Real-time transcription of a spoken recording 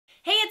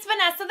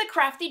Vanessa the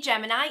Crafty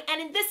Gemini,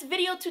 and in this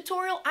video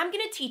tutorial I'm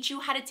going to teach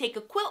you how to take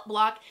a quilt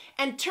block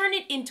and turn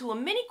it into a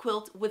mini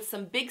quilt with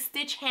some big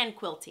stitch hand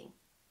quilting.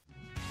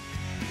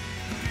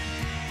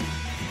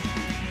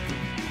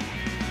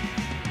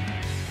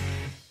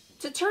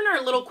 To turn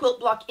our little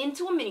quilt block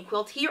into a mini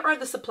quilt, here are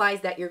the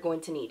supplies that you're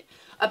going to need.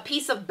 A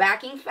piece of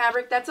backing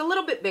fabric that's a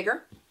little bit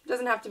bigger. It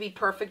doesn't have to be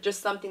perfect,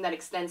 just something that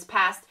extends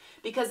past,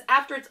 because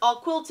after it's all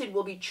quilted,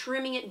 we'll be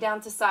trimming it down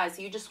to size.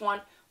 So you just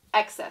want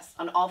excess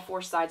on all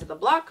four sides of the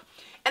block.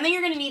 And then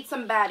you're going to need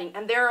some batting,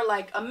 and there are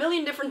like a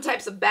million different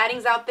types of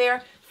battings out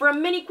there. For a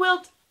mini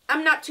quilt,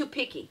 I'm not too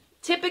picky.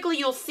 Typically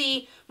you'll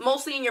see,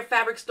 mostly in your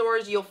fabric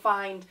stores, you'll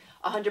find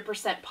 100%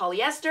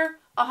 polyester,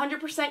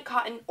 100%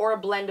 cotton, or a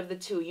blend of the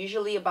two,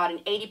 usually about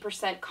an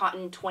 80%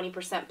 cotton,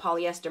 20%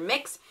 polyester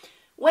mix.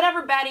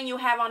 Whatever batting you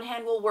have on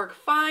hand will work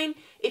fine.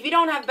 If you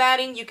don't have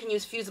batting, you can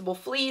use fusible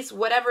fleece,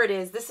 whatever it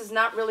is. This is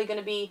not really going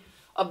to be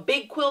a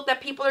big quilt that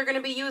people are going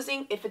to be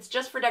using. If it's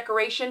just for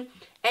decoration,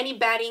 any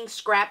batting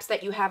scraps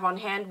that you have on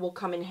hand will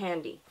come in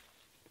handy.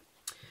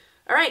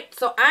 All right,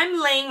 so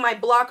I'm laying my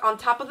block on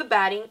top of the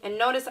batting, and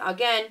notice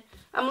again,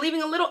 I'm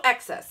leaving a little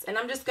excess, and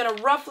I'm just going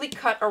to roughly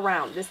cut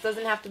around. This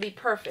doesn't have to be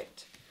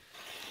perfect.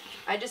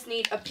 I just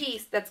need a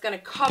piece that's going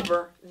to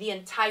cover the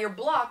entire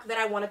block that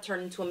I want to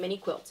turn into a mini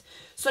quilt.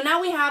 So now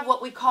we have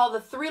what we call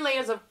the 3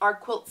 layers of our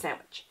quilt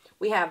sandwich.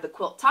 We have the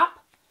quilt top,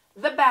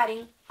 the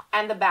batting,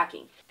 and the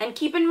backing. And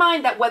keep in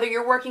mind that whether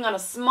you're working on a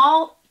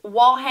small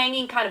wall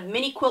hanging kind of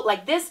mini quilt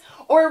like this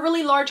or a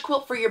really large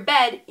quilt for your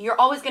bed, you're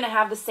always going to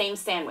have the same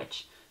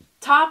sandwich.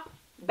 Top,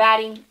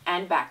 batting,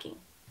 and backing.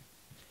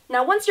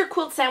 Now once your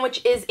quilt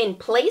sandwich is in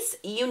place,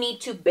 you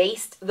need to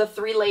baste the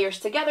 3 layers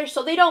together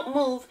so they don't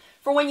move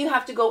for when you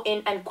have to go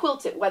in and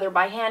quilt it, whether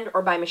by hand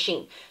or by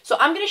machine. So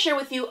I'm going to share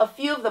with you a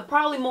few of the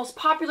probably most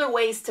popular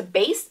ways to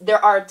baste. There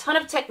are a ton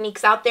of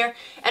techniques out there,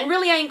 and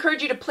really I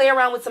encourage you to play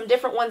around with some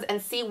different ones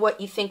and see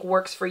what you think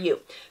works for you.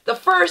 The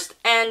first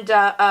and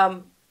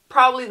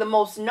probably the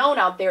most known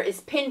out there is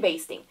pin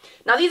basting.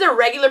 Now these are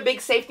regular big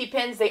safety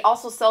pins. They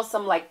also sell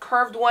some like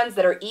curved ones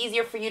that are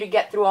easier for you to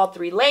get through all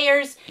 3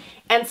 layers.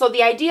 And so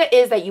the idea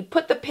is that you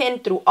put the pin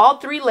through all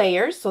 3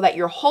 layers so that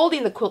you're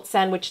holding the quilt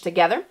sandwich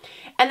together,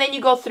 and then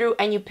you go through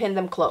and you pin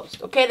them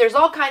closed. Okay, there's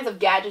all kinds of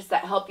gadgets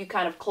that help you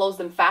kind of close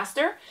them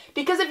faster,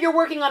 because if you're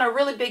working on a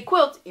really big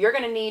quilt, you're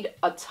going to need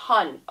a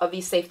ton of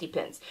these safety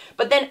pins.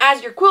 But then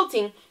as you're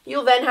quilting,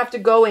 you'll then have to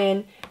go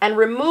in and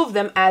remove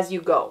them as you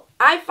go.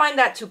 I find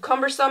that too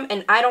cumbersome,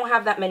 and I don't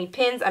have that many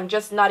pins. I'm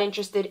just not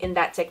interested in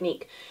that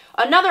technique.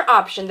 Another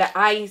option that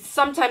I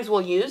sometimes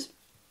will use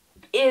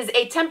is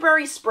a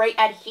temporary spray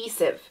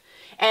adhesive.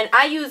 And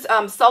I use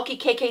Sulky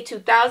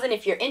KK2000.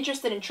 If you're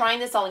interested in trying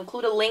this, I'll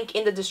include a link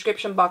in the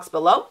description box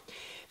below.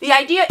 The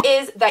idea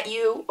is that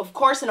you, of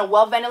course, in a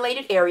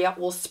well-ventilated area,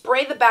 will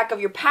spray the back of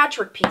your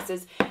patchwork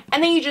pieces,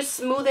 and then you just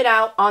smooth it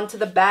out onto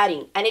the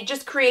batting. And it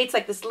just creates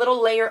like this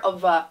little layer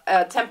of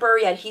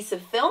temporary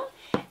adhesive film,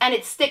 and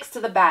it sticks to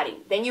the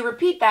batting. Then you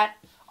repeat that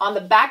on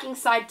the backing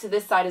side to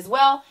this side as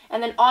well,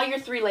 and then all your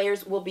 3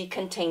 layers will be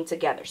contained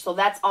together. So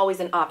that's always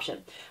an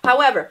option.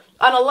 However,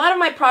 on a lot of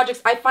my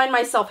projects, I find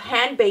myself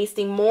hand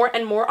basting more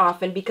and more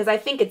often because I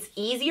think it's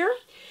easier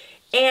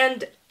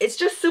and it's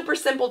just super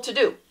simple to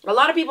do. A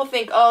lot of people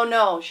think, oh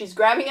no, she's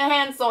grabbing a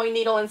hand sewing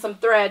needle and some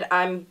thread.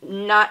 I'm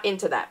not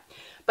into that.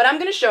 But I'm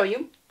going to show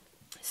you.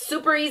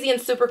 Super easy and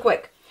super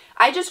quick.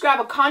 I just grab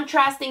a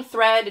contrasting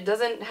thread. It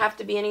doesn't have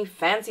to be any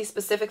fancy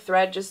specific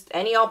thread, just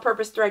any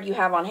all-purpose thread you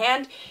have on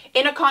hand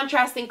in a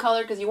contrasting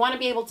color, because you want to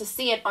be able to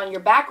see it on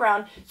your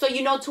background so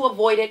you know to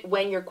avoid it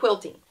when you're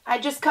quilting. I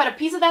just cut a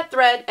piece of that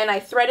thread and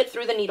I thread it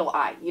through the needle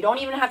eye. You don't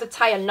even have to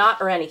tie a knot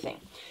or anything.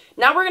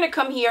 Now we're going to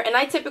come here, and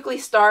I typically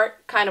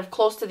start kind of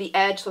close to the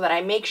edge so that I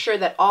make sure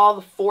that all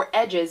the 4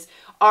 edges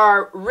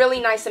are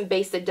really nice and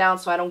basted down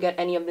so I don't get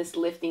any of this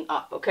lifting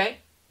up, okay?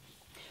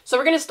 So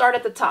we're going to start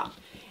at the top.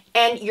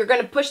 And you're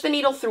going to push the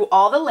needle through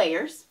all the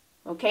layers,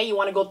 okay? You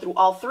want to go through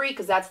all 3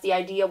 because that's the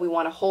idea. We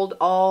want to hold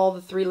all the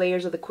 3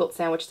 layers of the quilt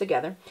sandwich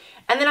together.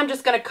 And then I'm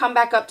just going to come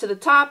back up to the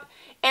top,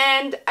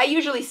 and I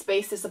usually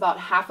space this about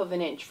 1/2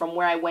 inch from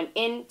where I went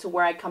in to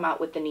where I come out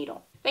with the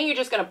needle. Then you're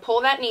just going to pull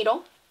that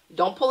needle.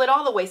 Don't pull it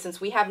all the way since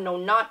we have no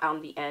knot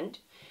on the end.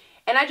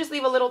 And I just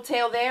leave a little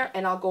tail there,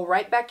 and I'll go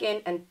right back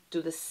in and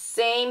do the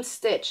same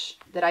stitch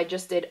that I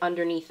just did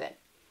underneath it.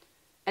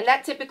 And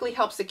that typically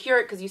helps secure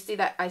it because you see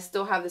that I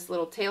still have this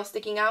little tail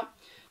sticking out.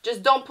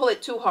 Just don't pull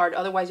it too hard,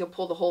 otherwise you'll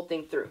pull the whole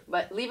thing through.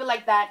 But leave it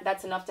like that.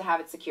 That's enough to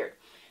have it secured.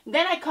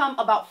 Then I come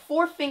about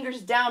 4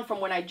 fingers down from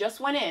when I just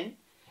went in,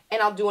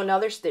 and I'll do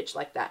another stitch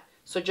like that.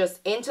 So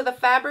just into the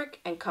fabric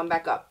and come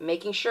back up,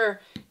 making sure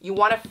you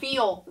want to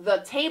feel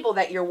the table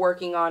that you're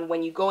working on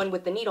when you go in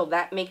with the needle.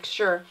 That makes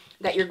sure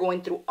that you're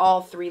going through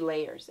all 3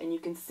 layers. And you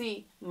can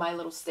see my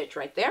little stitch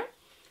right there.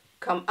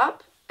 Come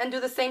up and do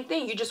the same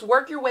thing. You just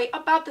work your way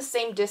about the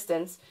same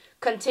distance,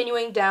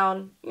 continuing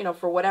down, you know,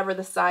 for whatever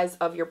the size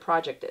of your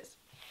project is.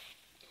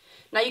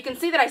 Now you can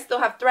see that I still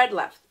have thread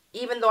left,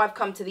 even though I've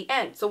come to the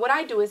end. So what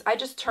I do is I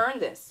just turn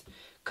this,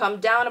 come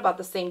down about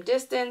the same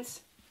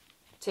distance,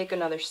 take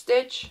another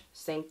stitch,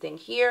 same thing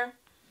here.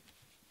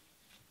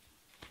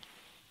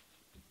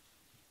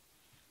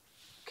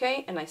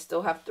 Okay, and I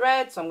still have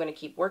thread, so I'm going to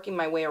keep working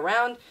my way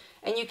around.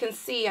 And you can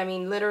see, I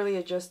mean, literally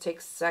it just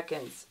takes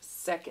seconds.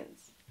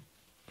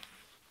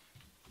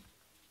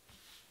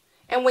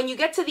 And when you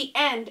get to the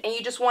end and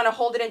you just want to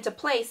hold it into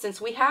place,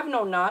 since we have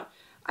no knot,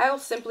 I'll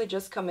simply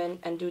just come in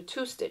and do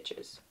 2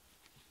 stitches.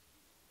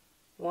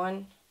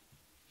 1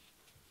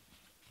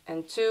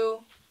 and 2,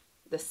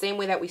 the same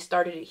way that we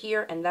started it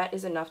here, and that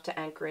is enough to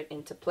anchor it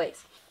into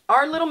place.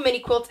 Our little mini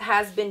quilt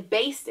has been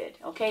basted,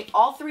 okay?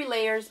 All 3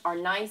 layers are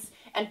nice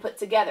and put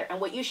together.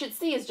 And what you should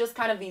see is just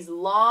kind of these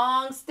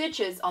long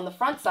stitches on the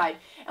front side.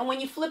 And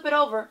when you flip it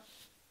over,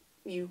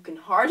 you can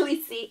hardly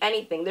see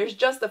anything. There's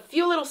just a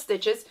few little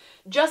stitches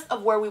just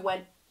of where we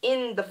went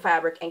in the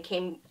fabric and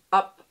came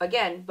up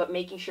again, but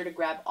making sure to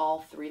grab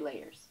all 3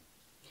 layers.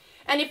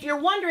 And if you're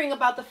wondering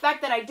about the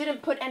fact that I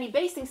didn't put any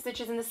basting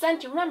stitches in the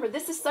center, remember,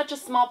 this is such a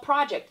small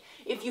project.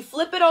 If you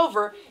flip it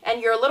over and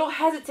you're a little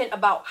hesitant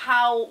about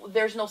how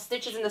there's no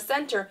stitches in the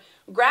center,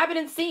 grab it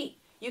and see.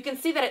 You can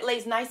see that it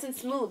lays nice and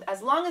smooth.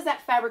 As long as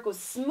that fabric was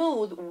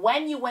smooth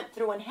when you went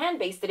through and hand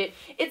basted it,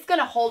 it's going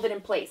to hold it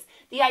in place.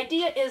 The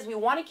idea is we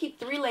want to keep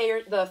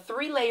the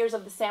 3 layers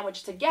of the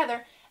sandwich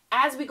together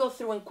as we go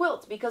through and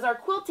quilt, because our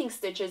quilting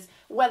stitches,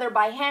 whether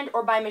by hand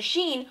or by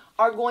machine,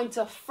 are going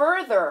to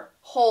further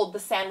hold the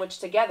sandwich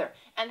together.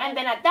 And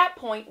then at that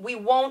point, we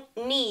won't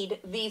need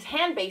these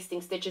hand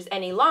basting stitches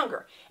any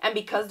longer. And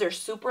because they're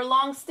super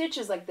long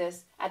stitches like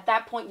this, at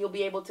that point, you'll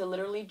be able to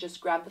literally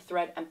just grab the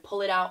thread and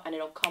pull it out, and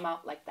it'll come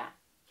out like that.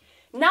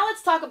 Now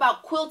let's talk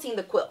about quilting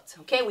the quilt.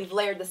 Okay, we've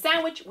layered the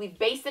sandwich, we've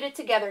basted it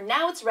together.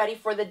 Now it's ready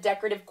for the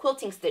decorative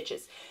quilting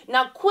stitches.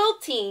 Now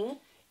quilting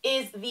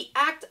is the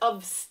act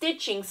of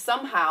stitching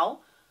somehow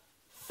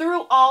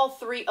through all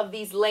 3 of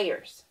these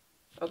layers,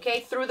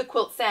 okay, through the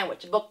quilt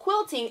sandwich. But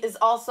quilting is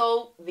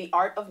also the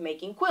art of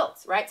making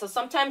quilts, right? So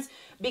sometimes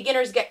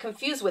beginners get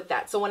confused with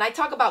that. So when I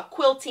talk about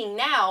quilting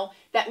now,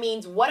 that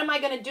means what am I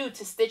going to do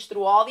to stitch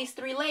through all these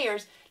 3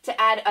 layers to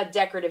add a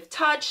decorative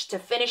touch, to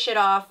finish it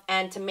off,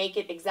 and to make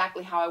it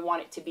exactly how I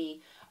want it to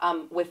be,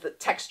 with the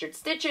textured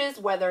stitches,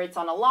 whether it's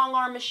on a long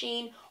arm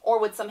machine or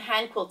with some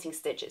hand quilting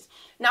stitches.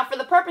 Now for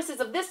the purposes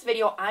of this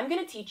video, I'm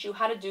going to teach you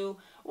how to do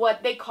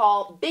what they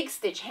call big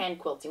stitch hand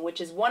quilting,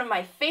 which is one of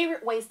my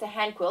favorite ways to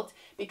hand quilt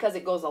because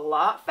it goes a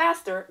lot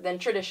faster than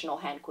traditional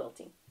hand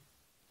quilting.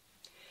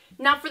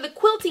 Now for the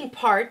quilting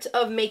part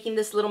of making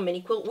this little mini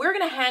quilt, we're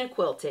going to hand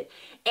quilt it.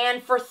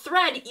 And for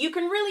thread, you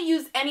can really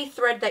use any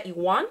thread that you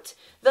want.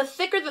 The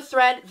thicker the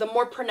thread, the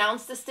more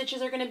pronounced the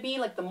stitches are going to be,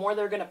 like the more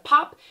they're going to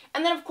pop.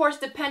 And then of course,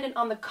 dependent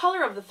on the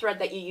color of the thread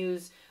that you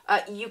use,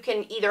 you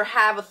can either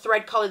have a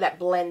thread color that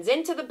blends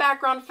into the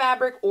background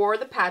fabric or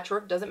the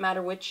patchwork, doesn't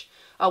matter which,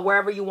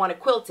 wherever you want to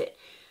quilt it.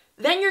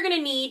 Then you're going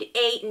to need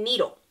a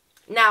needle.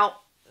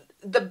 Now,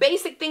 the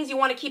basic things you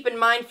want to keep in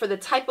mind for the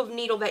type of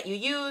needle that you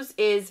use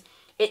is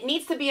it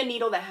needs to be a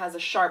needle that has a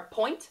sharp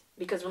point,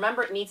 because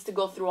remember, it needs to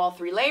go through all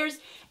 3 layers,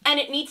 and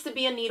it needs to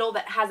be a needle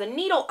that has a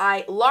needle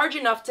eye large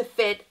enough to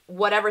fit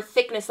whatever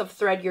thickness of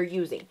thread you're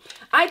using.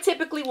 I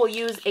typically will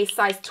use a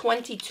size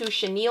 22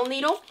 chenille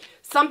needle.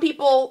 Some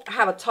people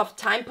have a tough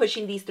time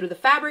pushing these through the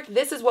fabric.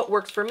 This is what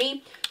works for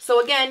me.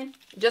 So again,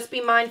 just be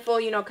mindful,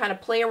 you know, kind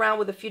of play around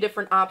with a few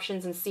different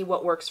options and see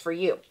what works for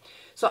you.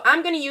 So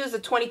I'm going to use a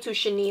 22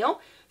 chenille.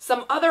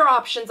 Some other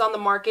options on the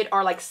market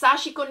are like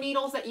sashiko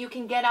needles that you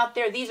can get out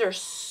there. These are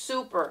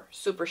super,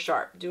 super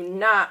sharp. Do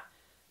not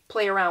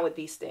play around with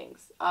these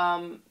things.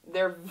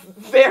 They're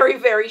very,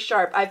 very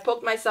sharp. I've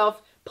poked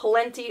myself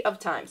plenty of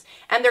times.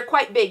 And they're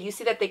quite big. You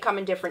see that they come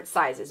in different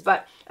sizes.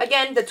 But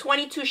again, the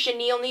 22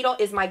 chenille needle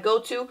is my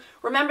go-to.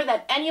 Remember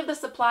that any of the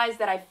supplies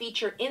that I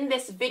feature in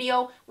this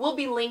video will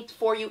be linked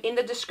for you in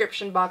the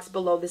description box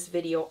below this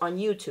video on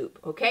YouTube,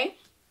 okay?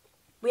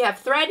 We have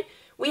thread,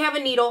 we have a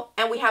needle,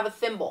 and we have a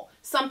thimble.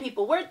 Some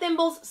people wear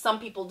thimbles, some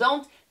people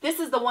don't. This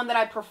is the one that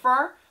I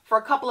prefer for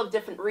a couple of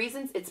different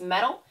reasons. It's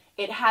metal.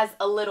 It has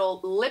a little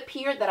lip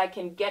here that I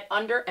can get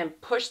under and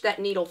push that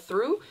needle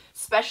through,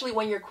 especially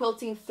when you're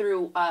quilting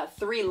through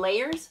 3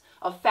 layers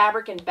of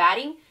fabric and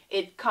batting.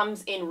 It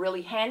comes in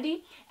really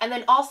handy. And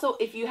then also,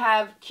 if you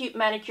have cute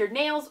manicured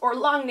nails or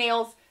long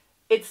nails,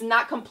 it's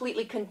not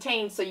completely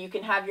contained, so you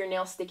can have your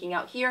nails sticking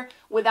out here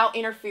without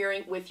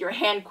interfering with your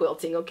hand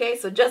quilting, okay?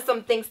 So just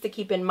some things to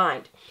keep in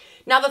mind.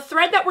 Now, the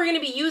thread that we're going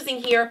to be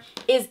using here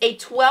is a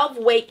 12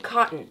 weight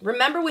cotton.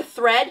 Remember, with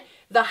thread,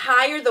 the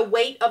higher the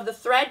weight of the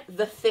thread,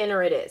 the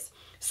thinner it is.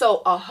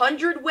 So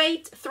 100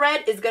 weight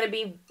thread is going to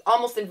be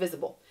almost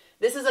invisible.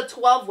 This is a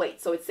 12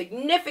 weight, so it's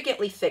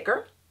significantly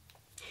thicker.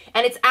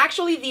 And it's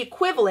actually the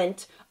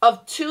equivalent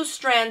of 2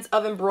 strands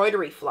of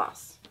embroidery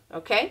floss.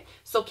 Okay,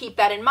 so keep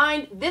that in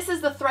mind. This is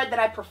the thread that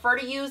I prefer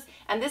to use,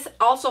 and this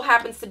also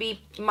happens to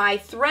be my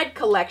thread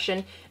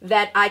collection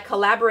that I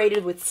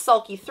collaborated with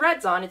Sulky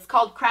Threads on. It's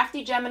called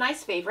Crafty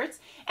Gemini's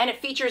Favorites, and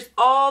it features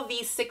all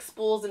these 6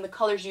 spools in the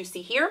colors you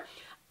see here.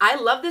 I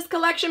love this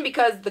collection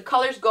because the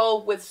colors go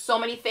with so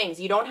many things.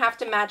 You don't have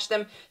to match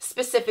them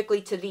specifically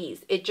to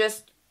these. It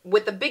just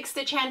with the big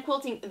stitch hand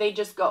quilting, they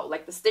just go.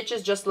 Like the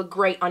stitches just look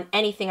great on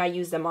anything I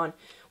use them on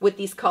with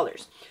these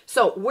colors.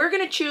 So we're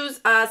going to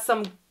choose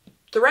some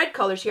thread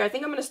colors here. I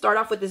think I'm going to start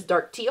off with this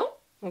dark teal,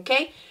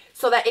 okay?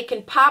 So that it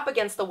can pop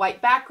against the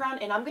white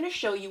background, and I'm going to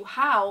show you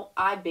how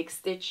I big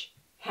stitch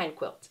hand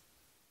quilt.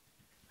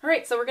 All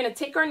right, so we're going to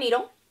take our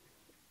needle,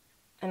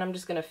 and I'm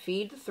just going to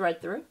feed the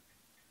thread through.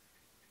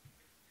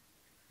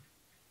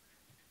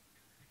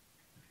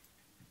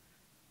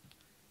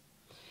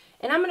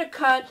 And I'm going to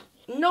cut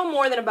no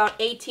more than about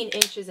 18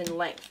 inches in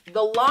length.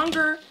 The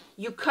longer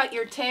you cut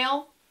your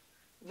tail,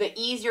 the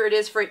easier it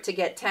is for it to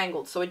get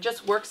tangled. So it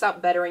just works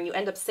out better, and you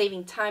end up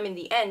saving time in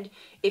the end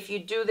if you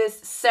do this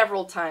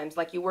several times,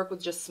 like you work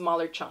with just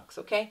smaller chunks,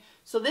 okay?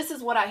 So this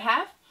is what I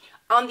have.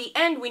 On the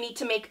end, we need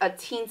to make a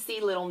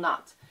teensy little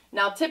knot.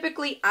 Now,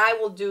 typically, I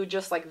will do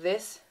just like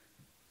this.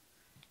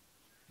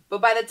 But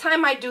by the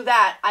time I do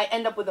that, I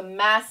end up with a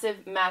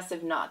massive,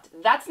 massive knot.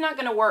 That's not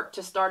going to work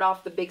to start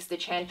off the big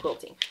stitch hand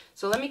quilting.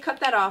 So let me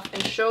cut that off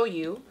and show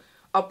you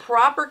a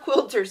proper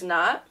quilter's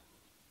knot.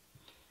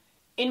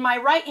 In my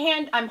right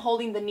hand, I'm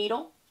holding the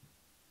needle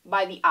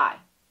by the eye,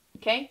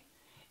 okay?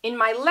 In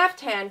my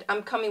left hand,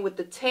 I'm coming with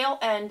the tail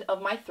end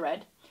of my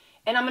thread,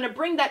 and I'm going to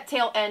bring that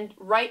tail end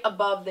right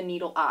above the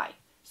needle eye.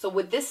 So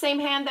with this same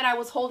hand that I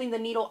was holding the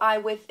needle eye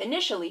with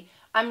initially,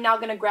 I'm now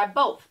going to grab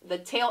both the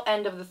tail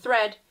end of the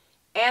thread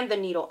and the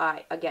needle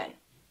eye again.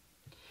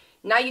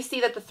 Now you see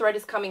that the thread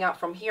is coming out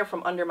from here,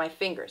 from under my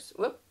fingers,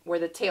 whoop, where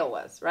the tail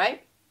was,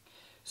 right?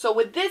 So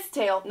with this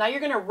tail, now you're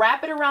going to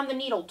wrap it around the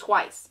needle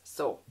twice.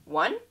 So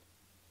 1,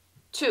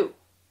 2.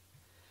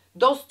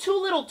 Those two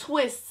little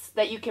twists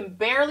that you can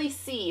barely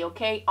see,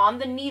 okay, on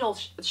the needle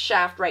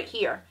shaft right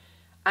here,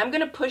 I'm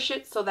going to push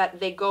it so that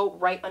they go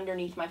right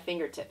underneath my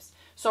fingertips.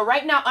 So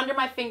right now under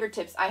my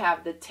fingertips, I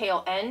have the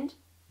tail end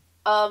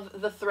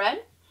of the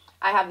thread,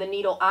 I have the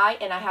needle eye,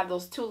 and I have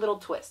those two little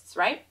twists,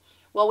 right?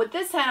 Well, with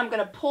this hand, I'm going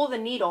to pull the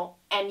needle,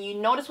 and you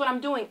notice what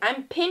I'm doing.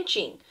 I'm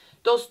pinching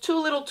those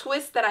two little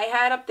twists that I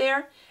had up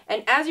there,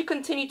 and as you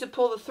continue to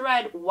pull the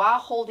thread while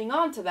holding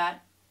on to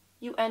that,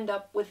 you end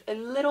up with a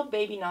little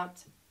baby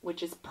knot,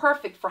 which is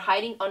perfect for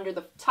hiding under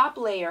the top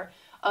layer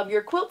of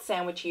your quilt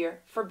sandwich here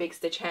for big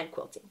stitch hand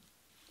quilting.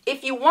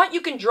 If you want, you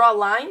can draw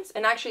lines,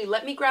 and actually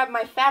let me grab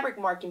my fabric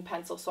marking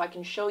pencil so I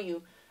can show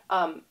you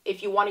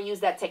if you want to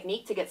use that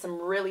technique to get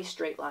some really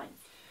straight lines.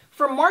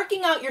 For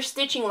marking out your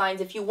stitching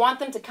lines, if you want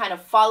them to kind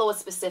of follow a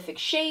specific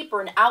shape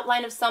or an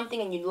outline of something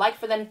and you'd like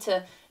for them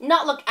to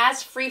not look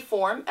as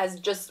free-form as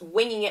just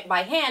winging it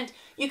by hand,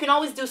 you can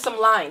always do some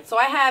lines. So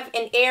I have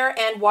an air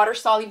and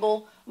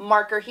water-soluble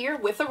marker here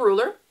with a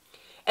ruler.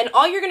 And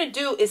all you're going to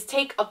do is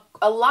take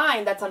a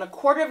line that's on a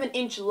 1/4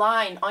 inch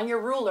line on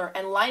your ruler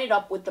and line it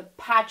up with the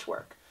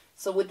patchwork.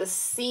 So with the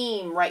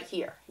seam right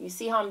here. You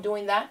see how I'm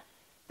doing that?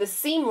 The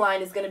seam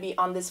line is going to be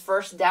on this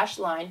first dashed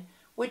line,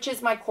 which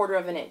is my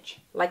 1/4 inch,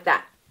 like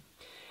that.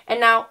 And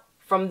now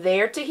from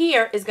there to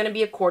here is going to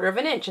be a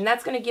 1/4 inch, and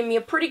that's going to give me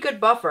a pretty good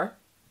buffer,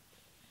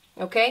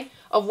 okay,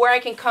 of where I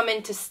can come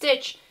in to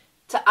stitch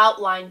to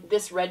outline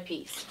this red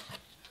piece.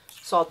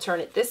 So I'll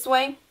turn it this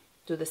way,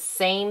 do the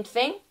same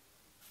thing.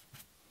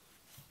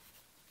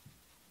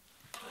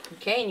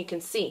 Okay, and you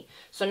can see.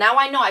 So now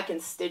I know I can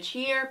stitch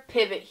here,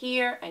 pivot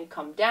here, and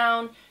come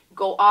down,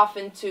 go off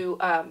into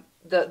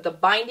the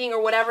binding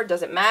or whatever,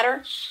 doesn't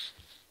matter.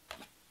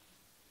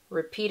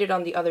 Repeat it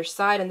on the other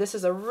side, and this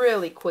is a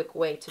really quick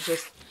way to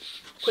just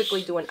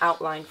quickly do an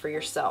outline for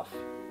yourself.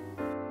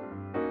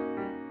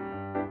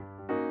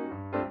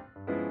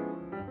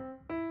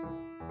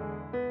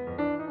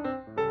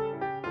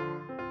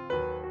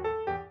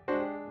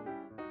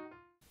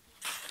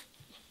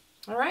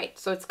 All right,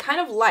 so it's kind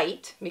of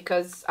light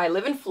because I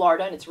live in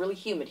Florida and it's really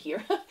humid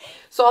here.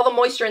 So all the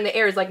moisture in the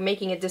air is like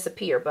making it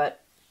disappear, but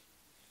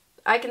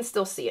I can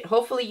still see it.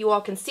 Hopefully you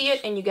all can see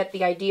it and you get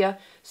the idea,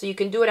 so you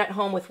can do it at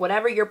home with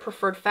whatever your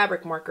preferred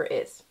fabric marker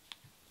is.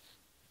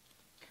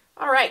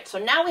 All right, so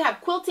now we have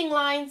quilting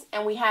lines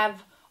and we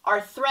have our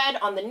thread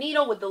on the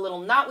needle with the little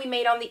knot we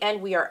made on the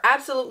end. We are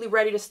absolutely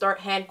ready to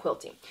start hand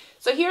quilting.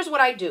 So here's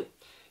what I do.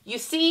 You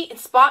see,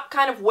 spot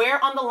kind of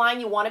where on the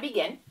line you want to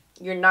begin.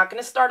 You're not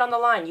going to start on the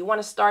line. You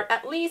want to start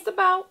at least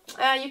about,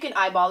 you can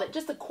eyeball it,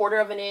 just a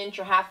 1/4 inch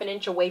or 1/2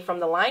 inch away from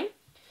the line.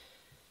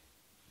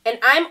 And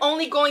I'm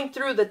only going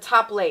through the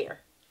top layer.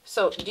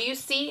 So do you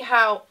see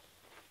how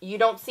you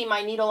don't see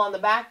my needle on the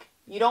back?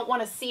 You don't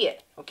want to see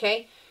it,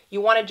 okay?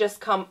 You want to just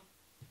come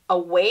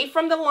away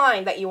from the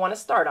line that you want to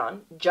start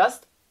on,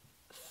 just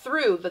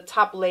through the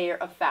top layer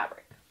of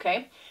fabric,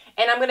 okay?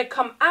 And I'm going to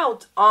come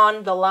out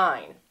on the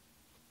line.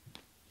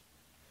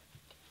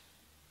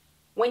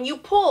 When you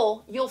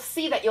pull, you'll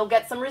see that you'll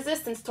get some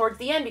resistance towards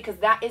the end because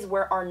that is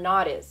where our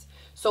knot is.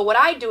 So what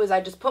I do is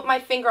I just put my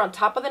finger on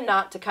top of the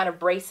knot to kind of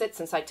brace it,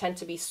 since I tend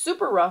to be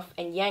super rough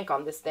and yank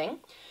on this thing.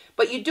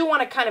 But you do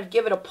want to kind of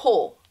give it a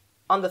pull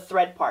on the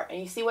thread part.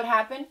 And you see what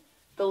happened?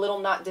 The little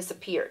knot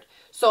disappeared.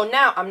 So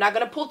now I'm not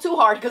going to pull too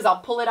hard because I'll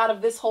pull it out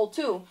of this hole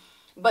too.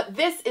 But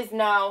this is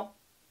now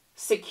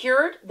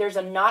secured. There's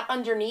a knot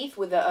underneath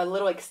with a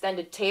little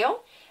extended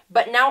tail.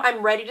 But now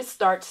I'm ready to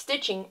start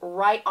stitching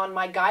right on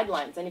my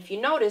guidelines. And if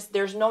you notice,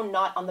 there's no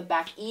knot on the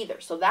back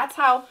either. So that's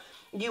how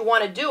you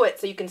want to do it,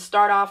 so you can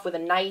start off with a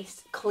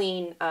nice,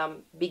 clean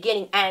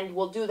beginning. And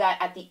we'll do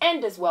that at the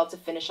end as well to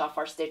finish off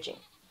our stitching.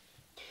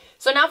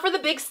 So now for the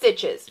big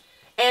stitches.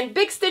 And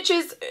big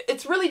stitches,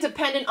 it's really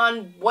dependent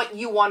on what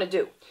you want to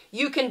do.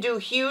 You can do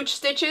huge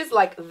stitches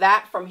like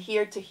that from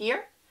here to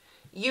here.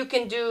 You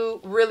can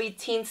do really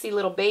teensy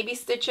little baby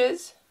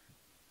stitches,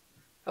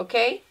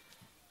 okay,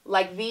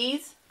 like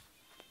these.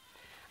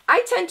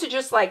 I tend to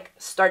just like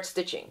start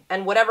stitching,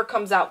 and whatever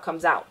comes out,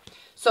 comes out.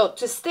 So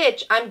to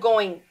stitch, I'm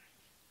going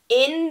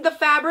in the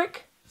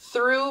fabric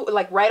through,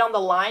 like right on the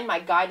line,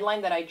 my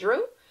guideline that I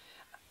drew.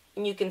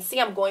 And you can see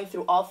I'm going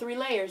through all 3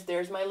 layers.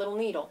 There's my little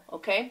needle,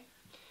 okay?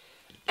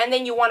 And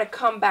then you want to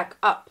come back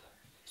up.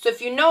 So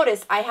if you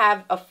notice, I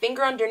have a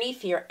finger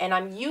underneath here, and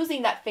I'm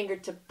using that finger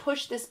to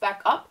push this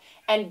back up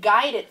and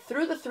guide it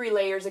through the 3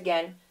 layers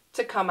again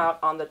to come out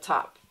on the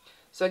top.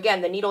 So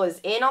again, the needle is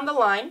in on the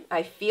line.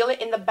 I feel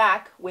it in the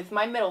back with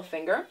my middle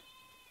finger.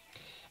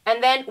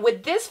 And then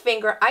with this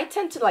finger, I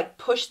tend to like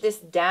push this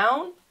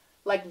down,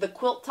 like the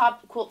quilt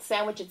top, quilt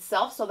sandwich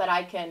itself, so that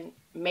I can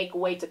make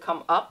way to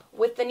come up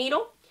with the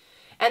needle.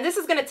 And this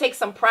is going to take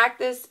some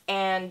practice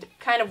and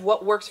kind of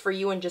what works for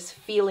you, and just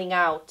feeling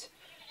out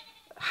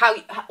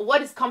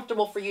what is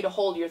comfortable for you to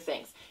hold your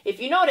things.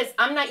 If you notice,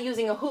 I'm not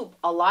using a hoop.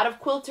 A lot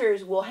of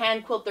quilters will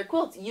hand quilt their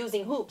quilts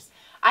using hoops.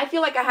 I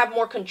feel like I have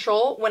more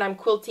control when I'm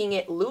quilting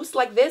it loose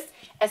like this,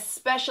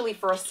 especially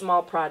for a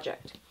small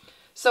project.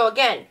 So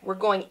again, we're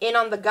going in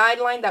on the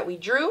guideline that we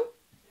drew,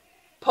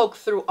 poke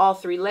through all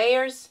 3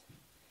 layers,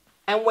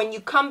 and when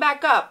you come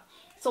back up,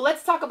 so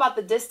let's talk about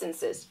the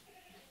distances.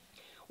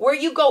 Where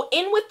you go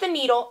in with the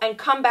needle and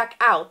come back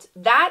out,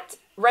 that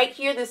right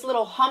here, this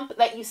little hump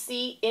that you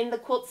see in the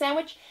quilt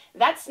sandwich,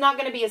 that's not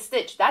going to be a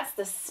stitch. That's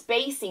the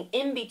spacing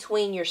in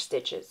between your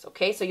stitches,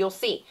 okay? So you'll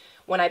see,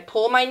 when I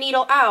pull my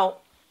needle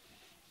out,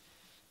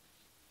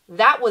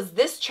 that was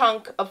this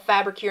chunk of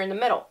fabric here in the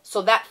middle.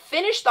 So that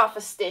finished off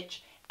a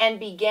stitch and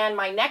began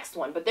my next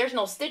one, but there's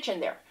no stitch in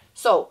there.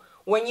 So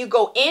when you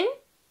go in,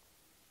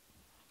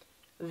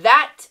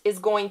 that is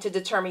going to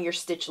determine your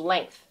stitch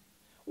length,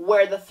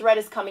 where the thread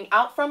is coming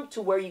out from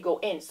to where you go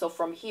in. So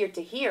from here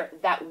to here,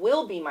 that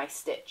will be my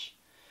stitch.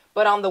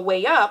 But on the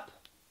way up,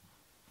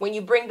 when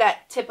you bring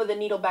that tip of the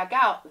needle back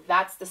out,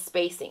 that's the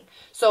spacing.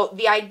 So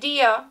the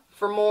idea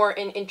for more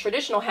in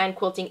traditional hand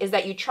quilting is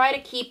that you try to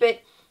keep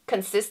it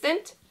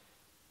consistent,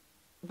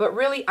 but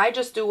really I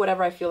just do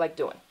whatever I feel like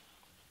doing.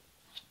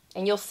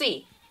 And you'll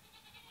see,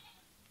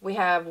 we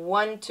have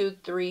 1, 2,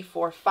 3,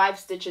 4, 5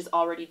 stitches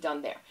already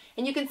done there.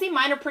 And you can see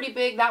mine are pretty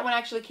big. That one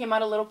actually came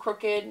out a little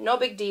crooked. No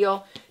big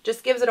deal.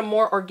 Just gives it a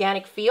more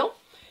organic feel.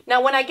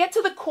 Now, when I get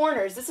to the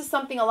corners, this is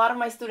something a lot of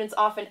my students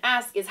often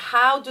ask, is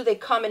how do they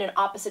come in an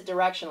opposite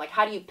direction? Like,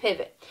 how do you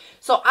pivot?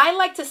 So I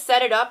like to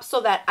set it up so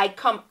that I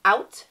come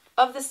out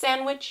of the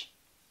sandwich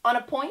on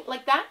a point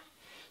like that,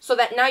 so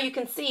that now you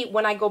can see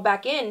when I go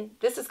back in,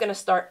 this is going to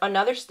start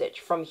another stitch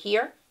from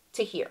here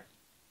to here.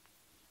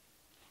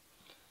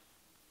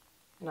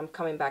 And I'm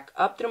coming back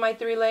up through my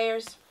 3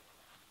 layers.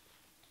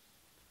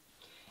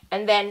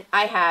 And then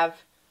I have,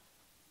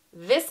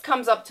 this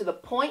comes up to the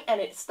point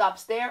and it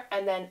stops there,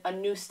 and then a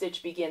new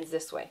stitch begins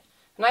this way.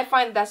 And I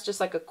find that's just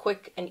like a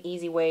quick and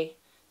easy way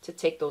to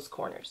take those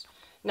corners.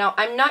 Now,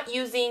 I'm not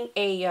using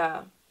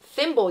a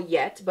thimble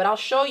yet, but I'll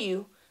show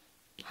you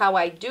how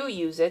I do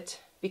use it,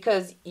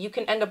 because you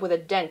can end up with a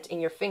dent in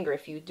your finger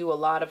if you do a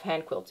lot of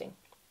hand quilting.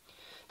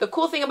 The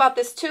cool thing about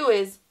this too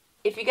is,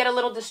 if you get a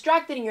little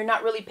distracted and you're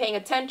not really paying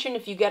attention,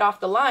 if you get off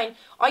the line,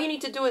 all you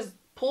need to do is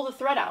pull the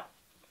thread out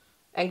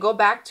and go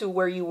back to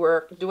where you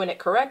were doing it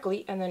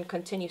correctly, and then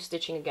continue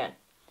stitching again.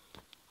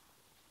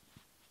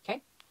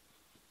 Okay?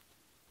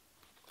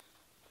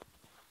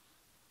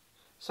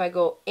 So I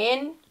go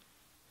in,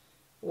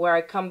 where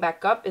I come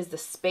back up is the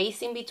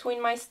spacing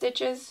between my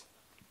stitches.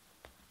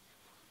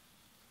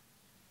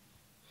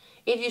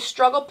 If you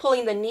struggle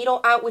pulling the needle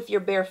out with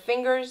your bare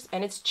fingers,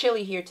 and it's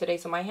chilly here today,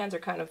 so my hands are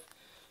kind of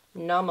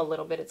numb a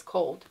little bit, it's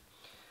cold.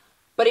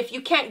 But if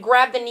you can't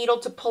grab the needle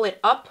to pull it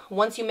up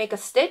once you make a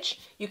stitch,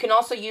 you can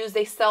also use,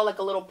 they sell like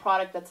a little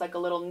product that's like a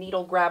little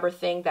needle grabber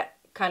thing that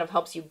kind of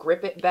helps you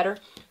grip it better,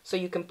 so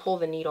you can pull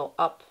the needle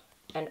up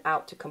and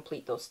out to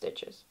complete those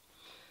stitches.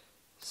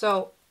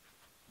 So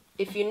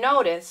if you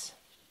notice,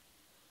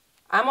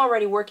 I'm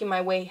already working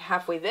my way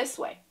halfway this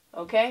way,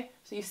 okay?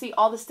 So you see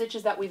all the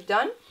stitches that we've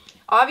done.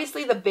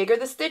 Obviously, the bigger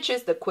the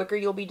stitches, the quicker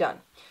you'll be done.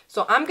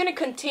 So I'm going to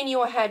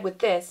continue ahead with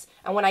this,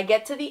 and when I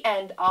get to the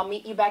end, I'll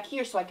meet you back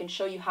here so I can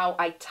show you how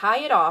I tie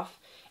it off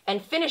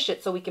and finish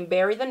it so we can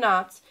bury the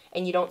knots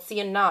and you don't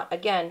see a knot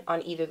again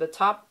on either the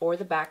top or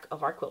the back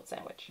of our quilt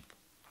sandwich.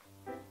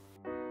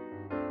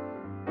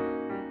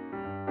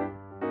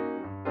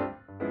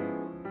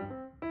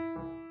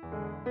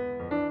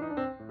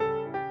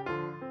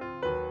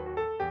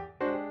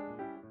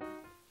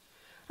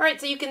 All right,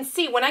 so you can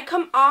see when I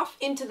come off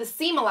into the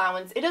seam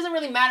allowance, it doesn't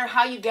really matter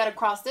how you get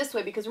across this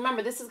way because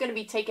remember, this is going to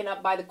be taken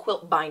up by the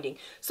quilt binding.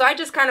 So I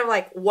just kind of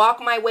like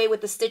walk my way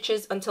with the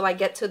stitches until I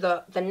get to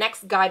the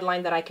next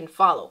guideline that I can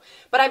follow.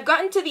 But I've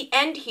gotten to the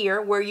end here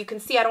where you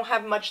can see I don't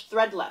have much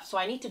thread left. So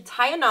I need to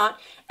tie a knot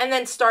and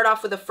then start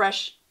off with a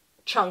fresh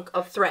chunk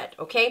of thread,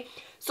 okay?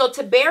 So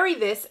to bury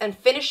this and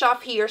finish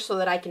off here so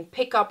that I can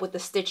pick up with the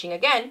stitching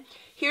again,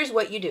 here's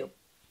what you do.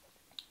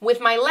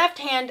 With my left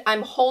hand,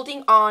 I'm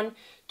holding on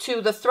to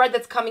the thread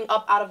that's coming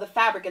up out of the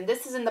fabric. And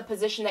this is in the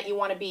position that you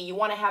want to be. You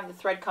want to have the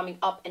thread coming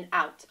up and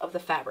out of the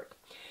fabric.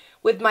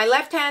 With my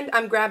left hand,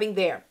 I'm grabbing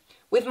there.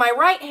 With my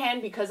right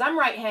hand, because I'm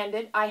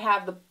right-handed, I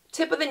have the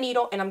tip of the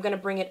needle and I'm going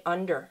to bring it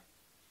under.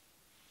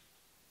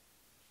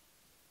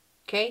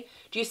 Okay?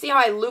 Do you see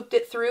how I looped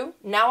it through?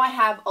 Now I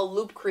have a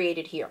loop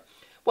created here.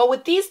 Well,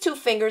 with these two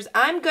fingers,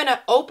 I'm going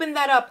to open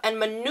that up and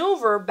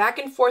maneuver back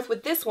and forth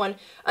with this one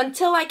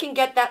until I can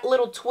get that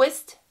little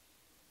twist,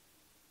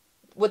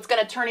 what's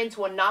going to turn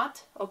into a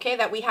knot, okay,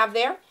 that we have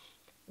there,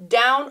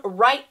 down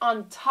right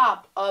on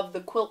top of the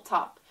quilt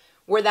top,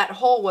 where that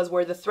hole was,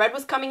 where the thread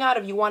was coming out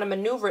of. You want to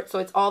maneuver it so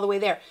it's all the way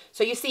there.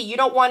 So you see, you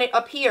don't want it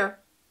up here.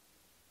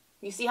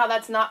 You see how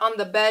that's not on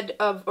the bed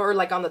of, or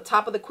like on the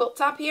top of the quilt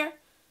top here?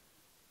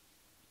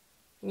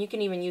 You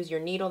can even use your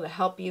needle to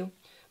help you,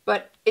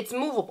 but it's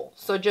movable.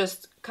 So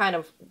just kind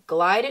of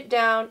glide it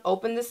down,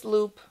 open this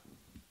loop,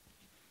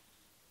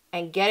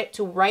 and get it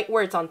to right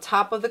where it's on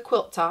top of the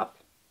quilt top.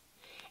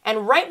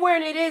 And right where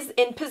it is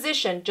in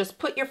position, just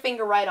put your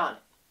finger right on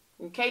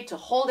it, okay, to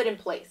hold it in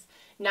place.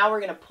 Now we're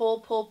going to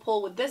pull, pull,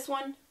 pull with this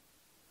one,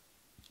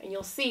 and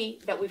you'll see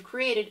that we've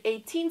created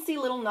a teensy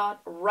little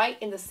knot right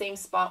in the same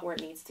spot where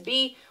it needs to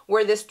be,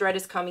 where this thread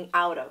is coming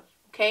out of,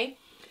 okay?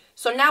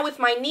 So now with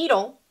my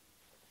needle,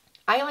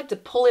 I like to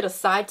pull it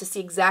aside to see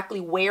exactly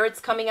where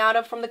it's coming out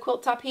of from the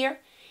quilt top here,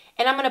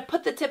 and I'm going to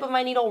put the tip of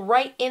my needle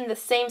right in the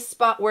same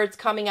spot where it's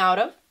coming out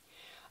of.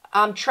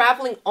 I'm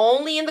traveling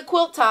only in the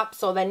quilt top,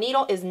 so the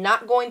needle is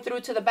not going through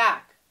to the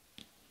back.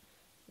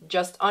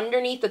 Just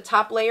underneath the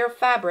top layer of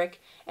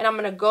fabric, and I'm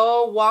going to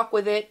go walk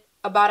with it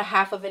about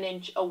 1/2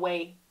 inch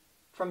away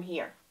from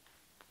here.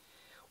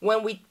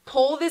 When we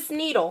pull this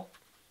needle,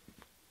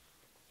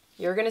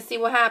 you're going to see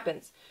what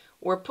happens.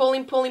 We're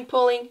pulling, pulling,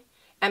 pulling,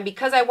 and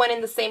because I went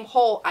in the same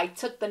hole, I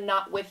took the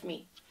knot with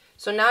me.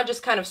 So now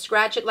just kind of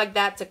scratch it like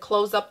that to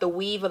close up the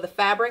weave of the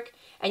fabric,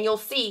 and you'll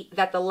see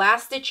that the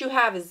last stitch you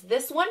have is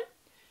this one,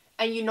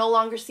 and you no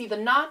longer see the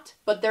knot,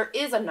 but there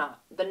is a knot.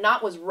 The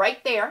knot was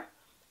right there,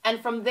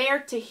 and from there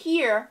to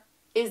here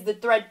is the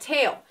thread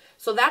tail.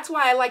 So that's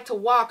why I like to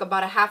walk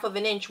about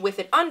 1/2 inch with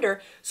it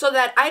under, so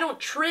that I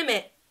don't trim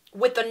it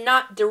with the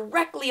knot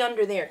directly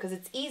under there, because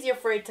it's easier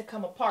for it to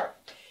come apart.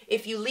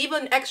 If you leave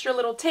an extra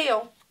little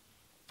tail,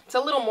 it's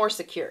a little more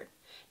secured.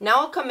 Now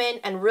I'll come in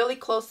and really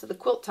close to the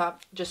quilt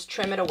top, just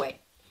trim it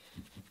away.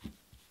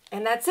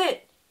 And that's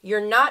it.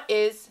 Your knot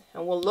is,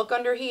 and we'll look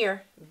under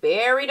here,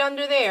 buried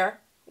under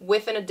there,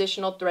 with an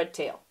additional thread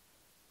tail,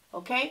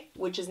 okay,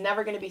 which is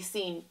never going to be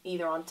seen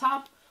either on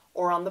top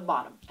or on the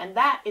bottom. And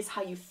that is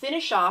how you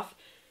finish off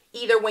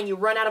either when you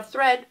run out of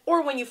thread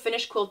or when you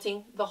finish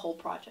quilting the whole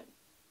project.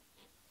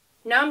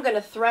 Now I'm going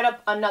to thread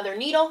up another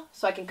needle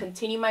so I can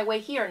continue my way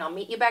here, and I'll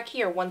meet you back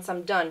here once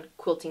I'm done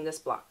quilting this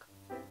block.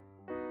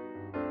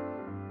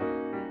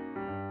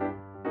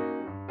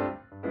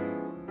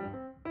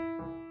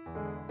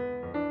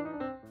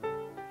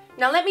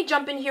 Now let me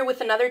jump in here with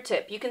another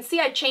tip. You can see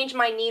I changed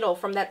my needle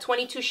from that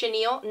 22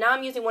 chenille. Now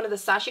I'm using one of the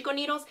sashiko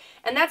needles,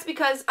 and that's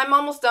because I'm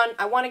almost done.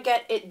 I want to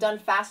get it done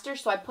faster,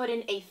 so I put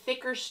in a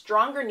thicker,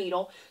 stronger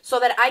needle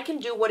so that I can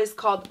do what is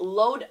called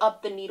load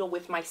up the needle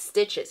with my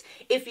stitches.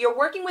 If you're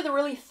working with a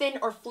really thin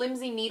or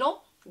flimsy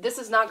needle, this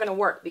is not going to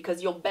work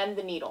because you'll bend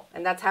the needle,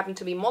 and that's happened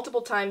to me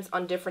multiple times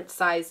on different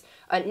size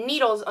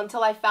needles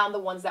until I found the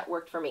ones that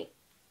worked for me.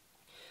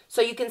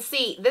 So you can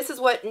see, this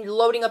is what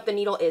loading up the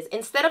needle is.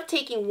 Instead of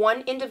taking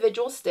one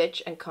individual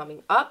stitch and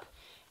coming up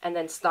and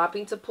then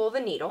stopping to pull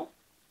the needle,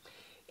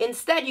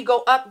 instead you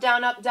go up,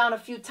 down, a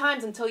few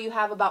times until you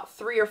have about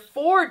 3 or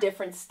 4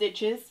 different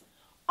stitches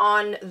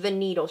on the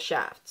needle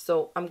shaft.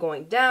 So I'm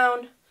going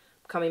down,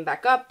 coming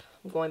back up,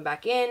 going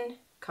back in,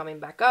 coming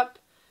back up,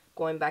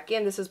 going back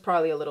in. This is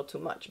probably a little too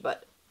much,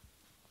 but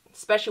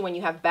especially when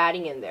you have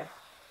batting in there.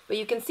 But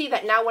you can see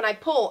that now when I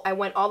pull, I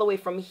went all the way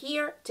from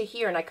here to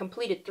here, and I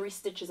completed 3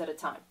 stitches at a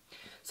time.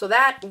 So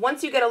that,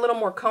 once you get a little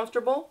more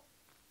comfortable,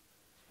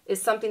 is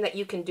something that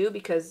you can do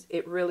because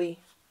it really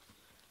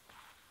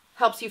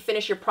helps you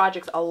finish your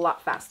projects a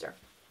lot faster.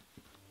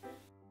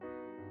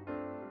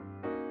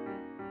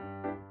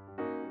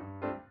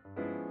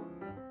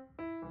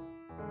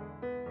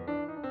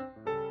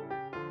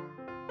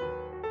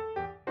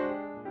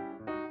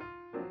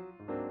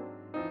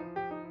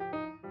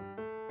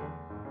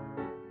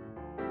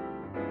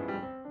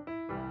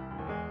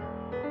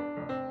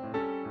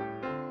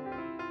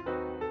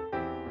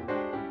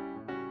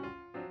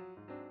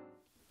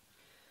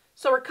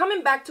 So we're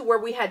coming back to where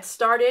we had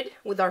started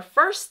with our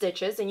first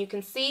stitches, and you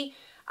can see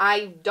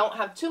I don't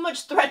have too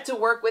much thread to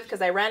work with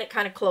because I ran it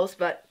kind of close,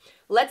 but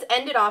let's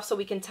end it off so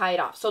we can tie it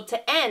off. So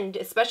to end,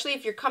 especially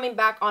if you're coming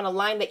back on a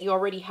line that you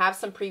already have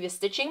some previous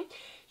stitching,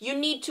 you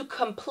need to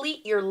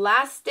complete your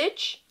last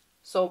stitch.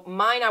 So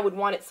mine, I would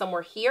want it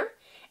somewhere here,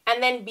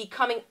 and then be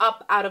coming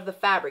up out of the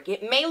fabric.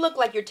 It may look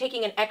like you're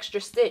taking an extra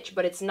stitch,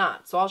 but it's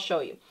not. So I'll show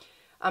you.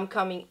 I'm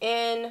coming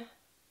in,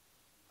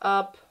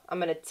 up, I'm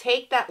going to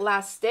take that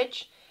last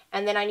stitch,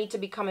 and then I need to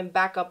be coming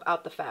back up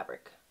out the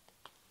fabric.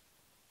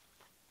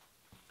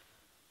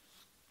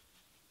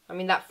 I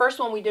mean, that first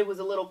one we did was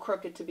a little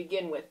crooked to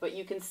begin with, but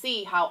you can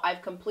see how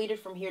I've completed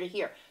from here to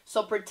here.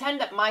 So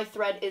pretend that my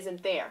thread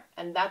isn't there,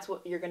 and that's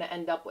what you're going to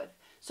end up with.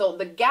 So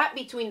the gap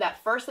between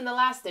that first and the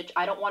last stitch,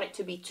 I don't want it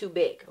to be too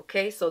big,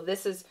 okay? So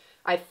this is,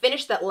 I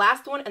finished that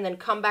last one and then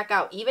come back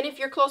out. Even if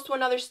you're close to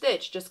another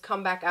stitch, just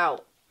come back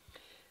out.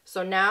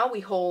 So now we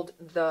hold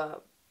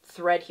the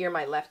thread here,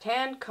 my left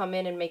hand, come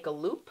in and make a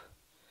loop.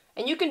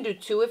 And you can do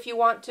 2 if you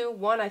want to.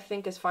 1 I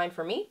think is fine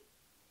for me.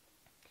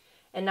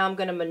 And now I'm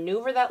going to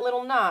maneuver that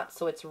little knot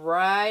so it's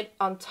right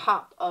on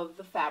top of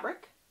the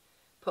fabric.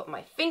 Put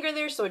my finger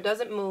there so it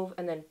doesn't move,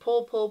 and then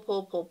pull, pull,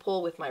 pull, pull,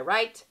 pull with my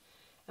right.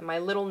 And my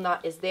little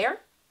knot is there.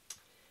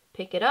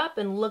 Pick it up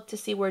and look to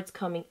see where it's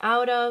coming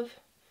out of.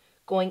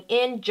 Going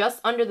in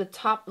just under the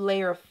top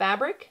layer of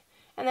fabric.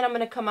 And then I'm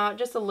going to come out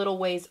just a little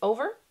ways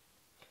over.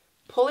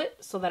 Pull it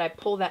so that I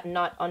pull that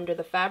knot under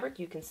the fabric.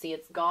 You can see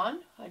it's gone.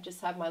 I just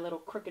have my little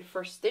crooked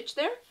first stitch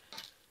there.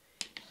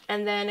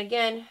 And then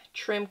again,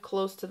 trim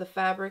close to the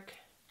fabric,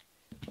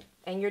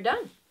 and you're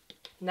done.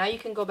 Now you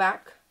can go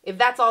back, if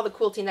that's all the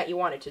quilting that you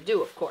wanted to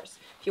do, of course.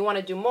 If you want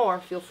to do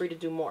more, feel free to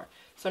do more.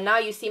 So now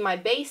you see my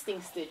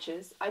basting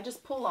stitches, I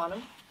just pull on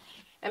them.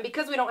 And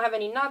because we don't have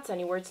any knots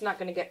anywhere, it's not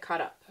going to get cut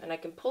up. And I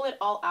can pull it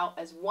all out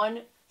as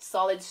one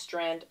solid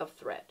strand of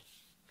thread.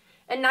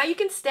 And now you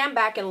can stand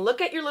back and look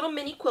at your little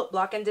mini quilt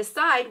block and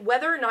decide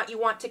whether or not you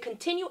want to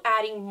continue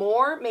adding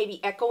more,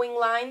 maybe echoing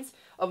lines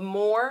of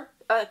more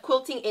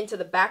quilting into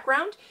the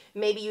background.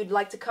 Maybe you'd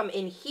like to come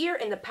in here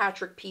in the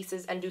patchwork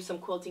pieces and do some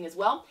quilting as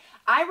well.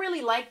 I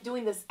really like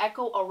doing this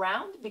echo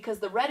around because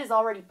the red is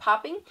already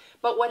popping,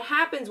 but what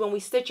happens when we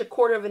stitch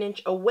 1/4 of an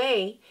inch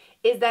away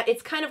is that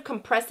it's kind of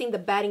compressing the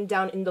batting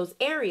down in those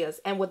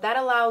areas, and what that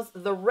allows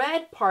the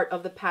red part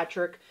of the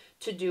patchwork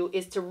to do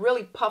is to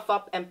really puff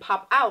up and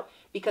pop out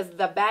because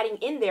the batting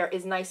in there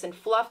is nice and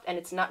fluffed and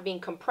it's not being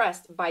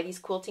compressed by these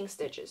quilting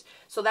stitches.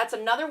 So that's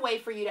another way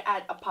for you to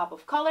add a pop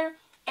of color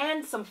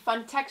and some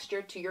fun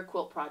texture to your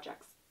quilt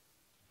projects.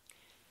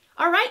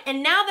 Alright,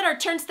 and now that our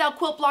turnstile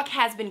quilt block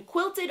has been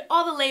quilted,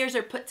 all the layers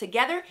are put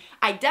together,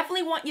 I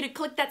definitely want you to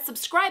click that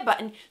subscribe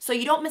button so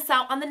you don't miss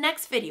out on the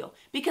next video.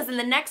 Because in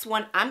the next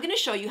one, I'm going to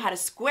show you how to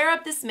square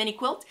up this mini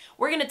quilt.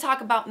 We're going to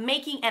talk about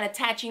making and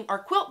attaching our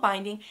quilt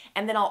binding,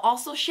 and then I'll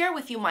also share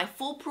with you my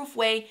foolproof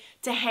way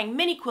to hang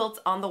mini quilts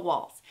on the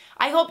walls.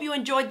 I hope you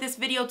enjoyed this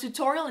video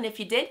tutorial, and if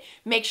you did,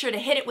 make sure to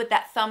hit it with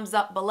that thumbs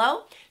up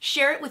below.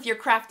 Share it with your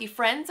crafty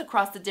friends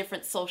across the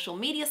different social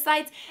media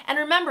sites, and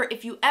remember,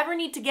 if you ever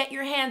need to get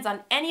your hands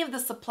on any of the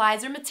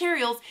supplies or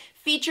materials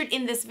featured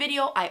in this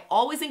video, I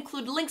always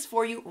include links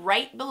for you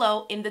right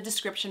below in the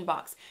description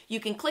box. You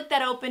can click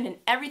that open and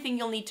everything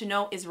you'll need to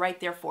know is right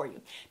there for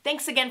you.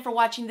 Thanks again for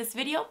watching this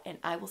video, and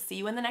I will see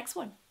you in the next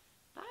one.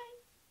 Bye.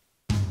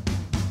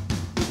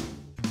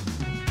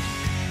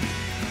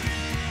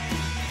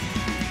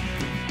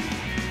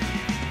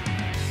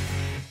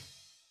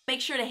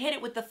 Make sure to hit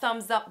it with the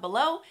thumbs up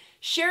below.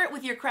 Share it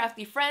with your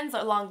crafty friends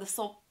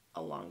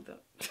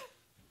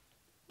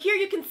Here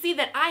you can see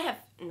that I have,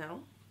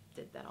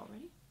 did that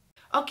already.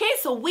 Okay,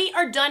 so we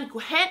are done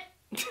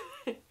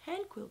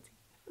hand quilting.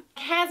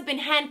 Has been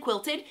hand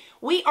quilted.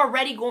 We are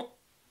ready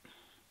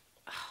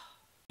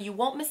You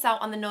won't miss out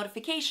on the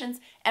notifications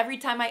every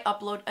time I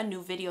upload a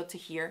new video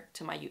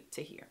to my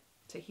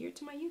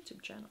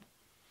YouTube channel.